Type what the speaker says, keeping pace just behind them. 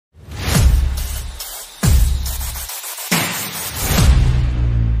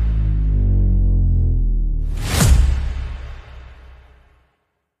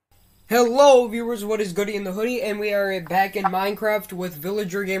Hello viewers, what is goody in the hoodie, and we are back in Minecraft with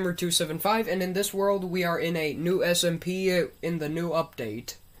Villager Gamer 275, and in this world we are in a new SMP in the new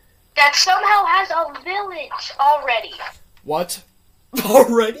update. That somehow has a village already. What?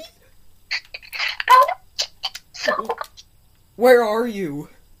 Already? Where are you?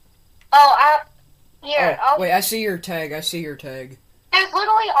 Here. Wait, I see your tag, There's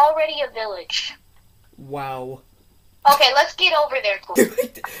literally already a village. Wow. Okay, let's get over there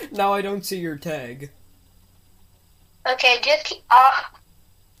quick. Now I don't see your tag. Okay,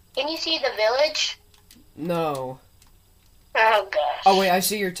 can you see the village? No. Oh gosh. Oh wait, I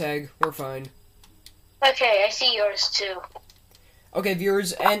see your tag. We're fine. Okay, I see yours too. Okay,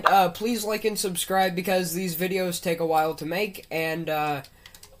 viewers, and please like and subscribe because these videos take a while to make and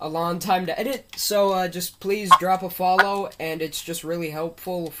a long time to edit, so just please drop a follow, and it's just really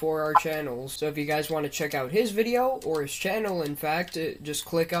helpful for our channels. So if you guys want to check out his video, or his channel in fact, just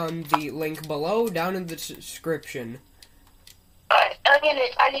click on the link below, down in the description. Alright,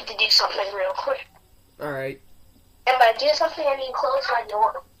 I need to do something real quick. Alright. And by do something, I need to close my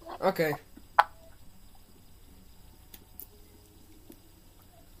door. Okay.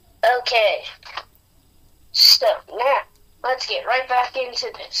 Okay. So, now, let's get right back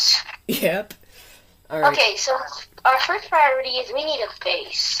into this. Yep. Alright. Okay, so our first priority is we need a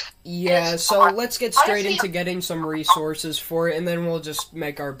base. Yeah, so let's get straight into getting some resources for it, and then we'll just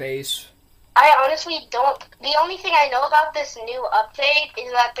make our base. I honestly don't... The only thing I know about this new update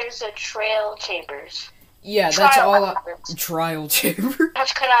is that there's a trail chambers. Yeah, that's all. Trial chamber.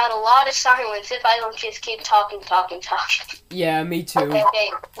 I've cut out a lot of silence if I don't just keep talking. Yeah, me too. Okay,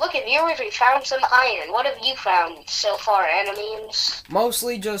 look at viewers, we found some iron. What have you found so far, enemies?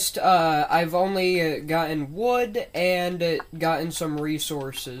 Mostly just, I've only gotten wood and gotten some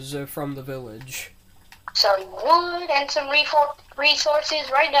resources from the village. Some wood and some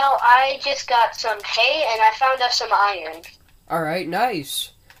resources. Right now, I just got some hay and I found us some iron. Alright,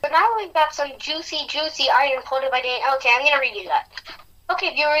 nice. So now we've got some juicy iron quoted by Dan. Okay, I'm gonna redo that.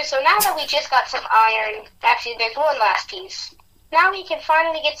 Okay, viewers, so now that we just got some iron, actually there's one last piece. Now we can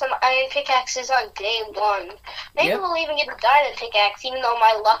finally get some iron pickaxes on day one. Maybe we'll even get a diamond pickaxe, even though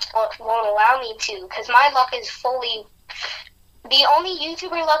my luck won't allow me to, because my luck is fully... The only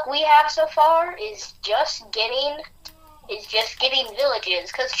YouTuber luck we have so far is just getting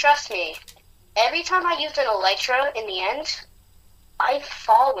villages, because trust me, every time I used an Elytra in the end, I've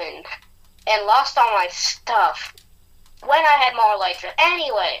fallen and lost all my stuff when I had more Elytra.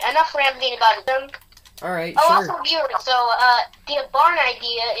 Anyway, enough rambling about them. Alright, sure. Also, viewers, so the barn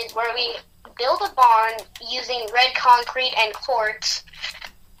idea is where we build a barn using red concrete and quartz.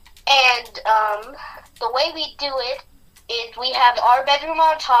 And the way we do it is we have our bedroom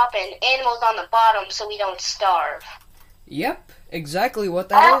on top and animals on the bottom so we don't starve. Yep, exactly what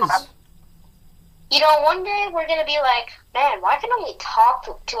that is. You know, one day we're gonna be like, man, why can we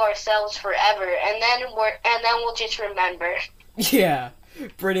talk to ourselves forever? And then we'll just remember. Yeah,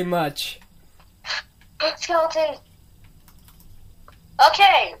 pretty much. Skeleton.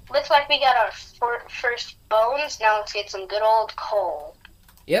 Okay, looks like we got our first bones. Now let's get some good old coal.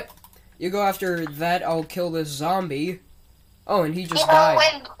 Yep. You go after that, I'll kill this zombie. Oh, and he just died.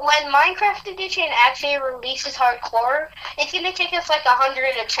 When Minecraft Edition actually releases hardcore, it's gonna take us like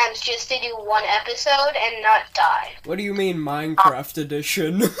 100 attempts just to do one episode and not die. What do you mean Minecraft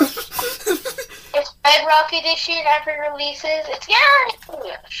Edition? It's Bedrock Edition after it releases. It's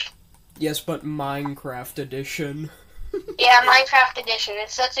Yes, but Minecraft Edition. Yeah, Minecraft Edition.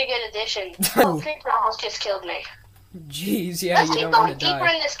 It's such a good edition. Oh, creeper almost just killed me. Jeez, yeah, you don't want to die. Let's keep going deeper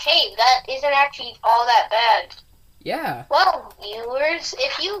in this cave. That isn't actually all that bad. Yeah. Well, viewers,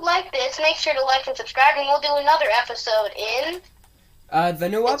 if you like this, make sure to like and subscribe, and we'll do another episode in... the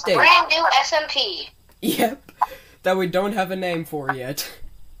new update. Brand new SMP. Yep. That we don't have a name for yet.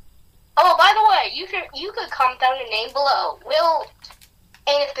 Oh, by the way, you could comment down a name below.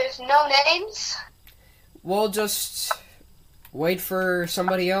 And if there's no names... We'll just wait for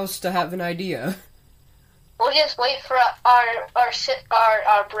somebody else to have an idea. We'll just wait for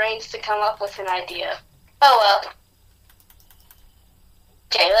our brains to come up with an idea. Oh well.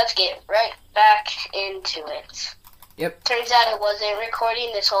 Okay, let's get right back into it. Yep. Turns out it wasn't recording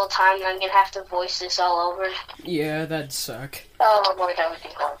this whole time, and I'm gonna have to voice this all over. Yeah, that'd suck. Oh boy, that would be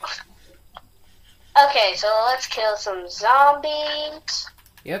horrible. Okay, so let's kill some zombies.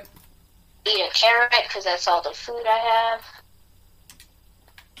 Yep. Eat a carrot, because that's all the food I have.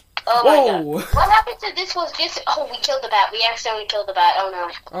 Oh Whoa. my god. What happened to this was just... Oh, we killed the bat. We accidentally killed the bat. Oh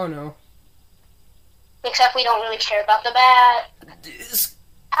no. Oh no. Except we don't really care about the bat.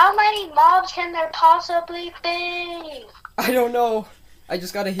 How many mobs can there possibly be? I don't know. I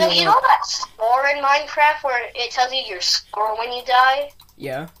just gotta So heal you up. know that score in Minecraft where it tells you your score when you die?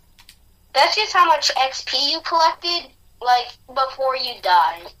 Yeah. That's just how much XP you collected, like, before you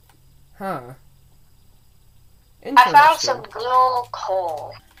die. Huh. I found some Interesting. good old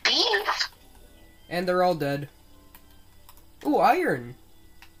coal. Beef? And they're all dead. Ooh, iron.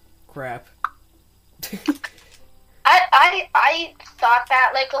 Crap. I thought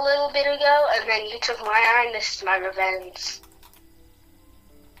that like a little bit ago, and then you took my iron. This is my revenge.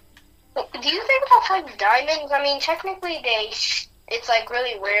 Do you think I'll find diamonds? I mean, technically it's like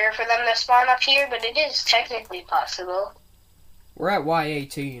really rare for them to spawn up here, but it is technically possible. We're at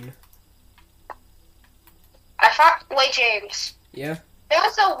Y18. Wait, James. Yeah? There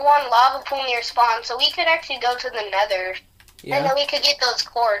was a one lava pool near spawn, so we could actually go to the nether. And Yeah? then we could get those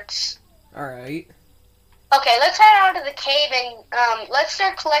quartz. Alright. Okay, let's head out of the cave and let's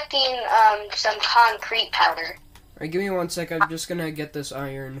start collecting some concrete powder. Alright, give me 1 sec. I'm just gonna get this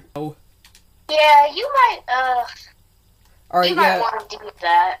iron. Oh. Yeah, you might Alright, yeah. want to do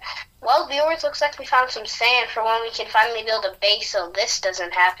that. Well, viewers, looks like we found some sand for when we can finally build a base so this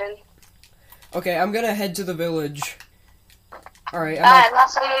doesn't happen. Okay, I'm gonna head to the village. Alright, I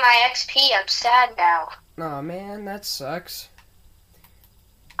lost some of my XP. I'm sad now. Aw, man, that sucks.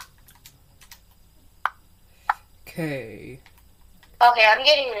 Okay. Okay, I'm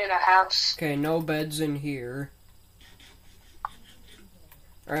getting in a house. Okay, no beds in here.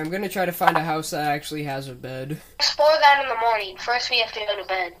 Alright, I'm gonna try to find a house that actually has a bed. Explore that in the morning. First, we have to go to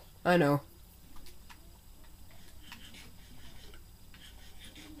bed. I know.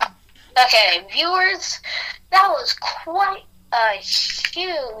 Okay, viewers, that was quite a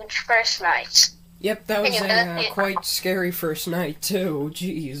huge first night. Yep, that was a quite scary first night, too.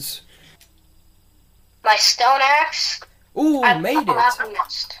 Jeez. My stone axe. Ooh, made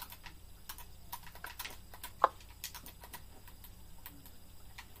it.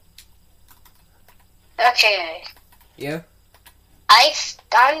 Okay. Yeah?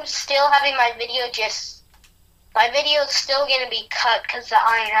 I'm still having my video my video's still gonna be cut because the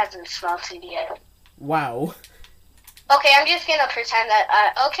iron hasn't smelted yet. Wow. Okay, I'm just gonna pretend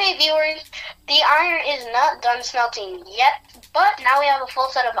that, okay viewers, the iron is not done smelting yet, but now we have a full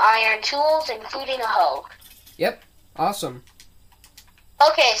set of iron tools, including a hoe. Yep, awesome.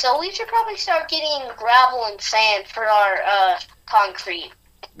 Okay, so we should probably start getting gravel and sand for our, concrete.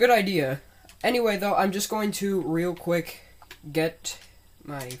 Good idea. Anyway, though, I'm just going to real quick get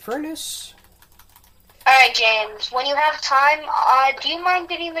my furnace. Alright, James, when you have time, do you mind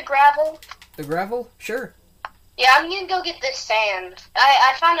getting the gravel? The gravel? Sure. Yeah, I'm gonna go get this sand.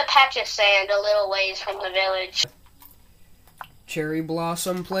 I found a patch of sand a little ways from the village. Cherry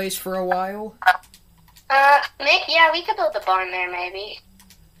blossom place for a while? Yeah, we could build a barn there, maybe.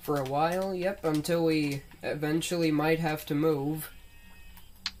 For a while, yep, until we eventually might have to move.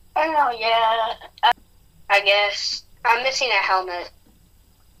 Oh, yeah. I guess. I'm missing a helmet.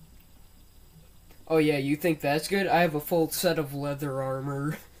 Oh yeah, you think that's good? I have a full set of leather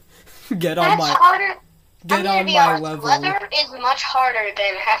armor. Get That's on my harder. get on my level. Leather is much harder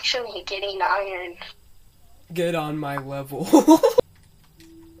than actually getting iron. Get on my level.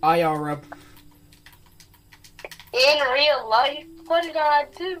 IRA. In real life, what did I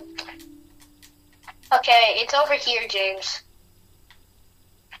do? Okay, it's over here, James.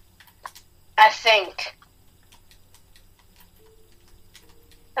 I think.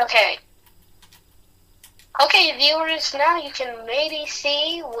 Okay. Okay, viewers, now you can maybe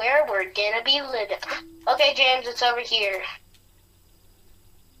see where we're gonna be living. Okay, James, it's over here.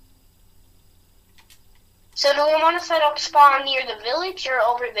 So do we want to set up spawn near the village or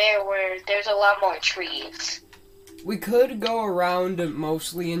over there where there's a lot more trees? We could go around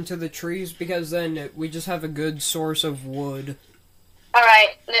mostly into the trees because then we just have a good source of wood.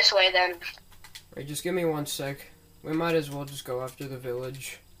 Alright, this way then. Alright, just give me 1 sec. We might as well just go after the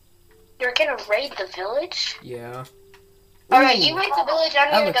village. You're gonna raid the village? Yeah. Alright, Ooh, you raid the village, I'm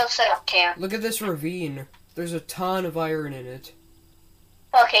gonna go set up camp. Look at this ravine. There's a ton of iron in it.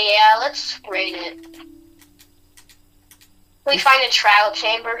 Okay, yeah, let's raid it. We find a trial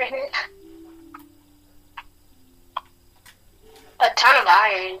chamber in it. A ton of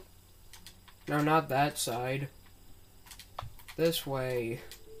iron. No, not that side. This way.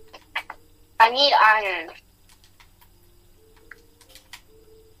 I need iron.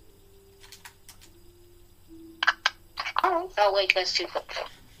 Oh wait, that's too quick.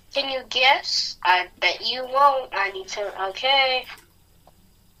 Can you guess? I bet you won't. I need to, okay.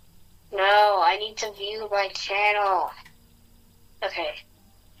 No, I need to view my channel. Okay.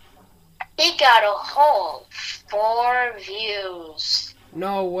 It got a whole 4 views.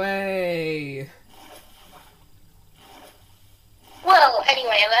 No way. Wait, Well,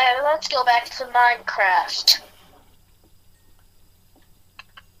 anyway, let's go back to Minecraft.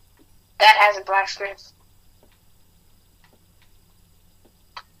 That has a blacksmith.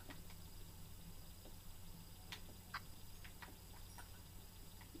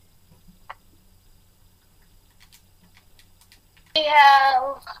 We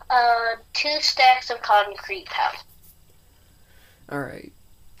have 2 stacks of concrete pad. Alright.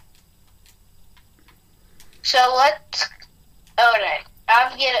 So let's. Oh no.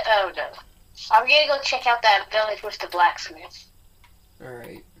 I'm gonna go check out that village with the blacksmith.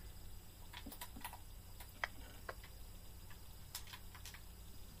 Alright.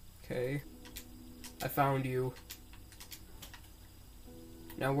 Okay. I found you.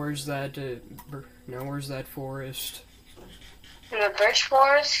 Now where's that forest? In the birch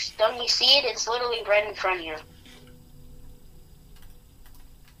forest, don't you see it? It's literally right in front of you.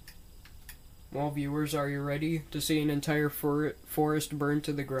 Well, viewers, are you ready to see an entire forest burn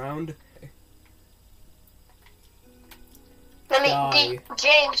to the ground?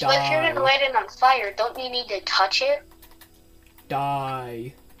 James, but if you're gonna light it on fire, don't you need to touch it?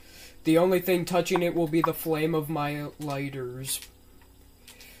 Die. The only thing touching it will be the flame of my lighters.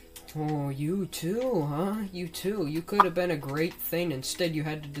 Oh, you too, huh? You too. You could have been a great thing. Instead, you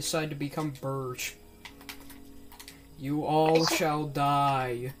had to decide to become birch. You all shall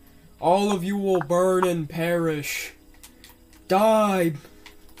die. All of you will burn and perish. Die.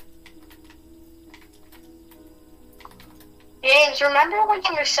 James, remember when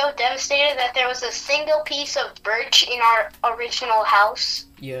you were so devastated that there was a single piece of birch in our original house?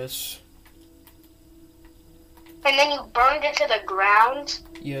 Yes. And then you burned it to the ground?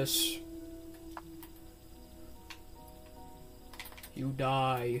 Yes. You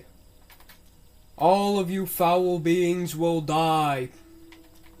die. All of you foul beings will die.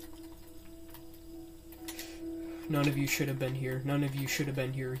 None of you should have been here. None of you should have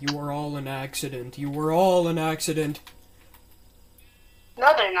been here. You were all an accident. You were all an accident.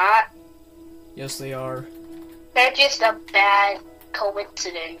 No, they're not. Yes, they are. They're just a bad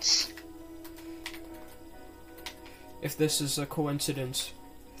coincidence. If this is a coincidence,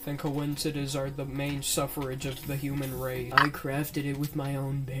 then coincidences are the main suffrage of the human race. I crafted it with my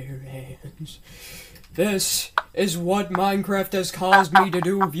own bare hands. This is what Minecraft has caused me to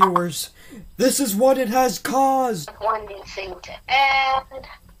do, viewers. This is what it has caused. One new thing to add.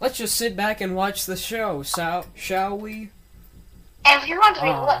 Let's just sit back and watch the show, shall we? And if you're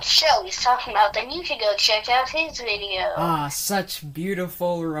wondering what show he's talking about, then you should go check out his video. Ah, such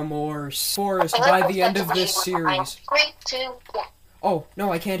beautiful remorse. Forest by the end of this series. 3, 2, 1. Oh,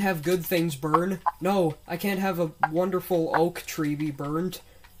 no, I can't have good things burn. No, I can't have a wonderful oak tree be burned.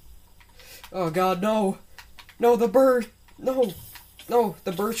 Oh god, no. No, the birch. No. No,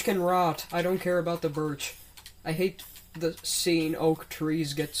 the birch can rot. I don't care about the birch. I hate seeing oak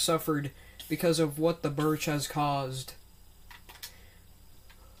trees get suffered because of what the birch has caused.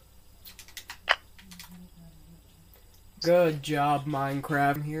 Good job,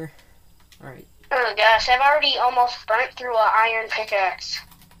 Minecraft. Here. Alright. Oh gosh, I've already almost burnt through an iron pickaxe.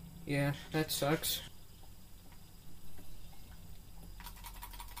 Yeah, that sucks.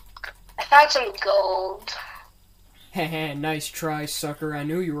 I found some gold. Heh, nice try, sucker. I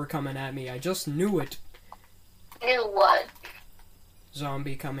knew you were coming at me. I just knew it. Knew what?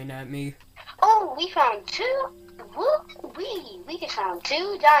 Zombie coming at me. Oh, we found 2. We just found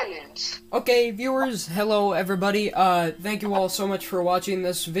 2 diamonds. Okay, viewers, hello everybody. Thank you all so much for watching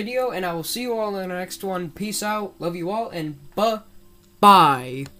this video, and I will see you all in the next one. Peace out, love you all, and bye-bye.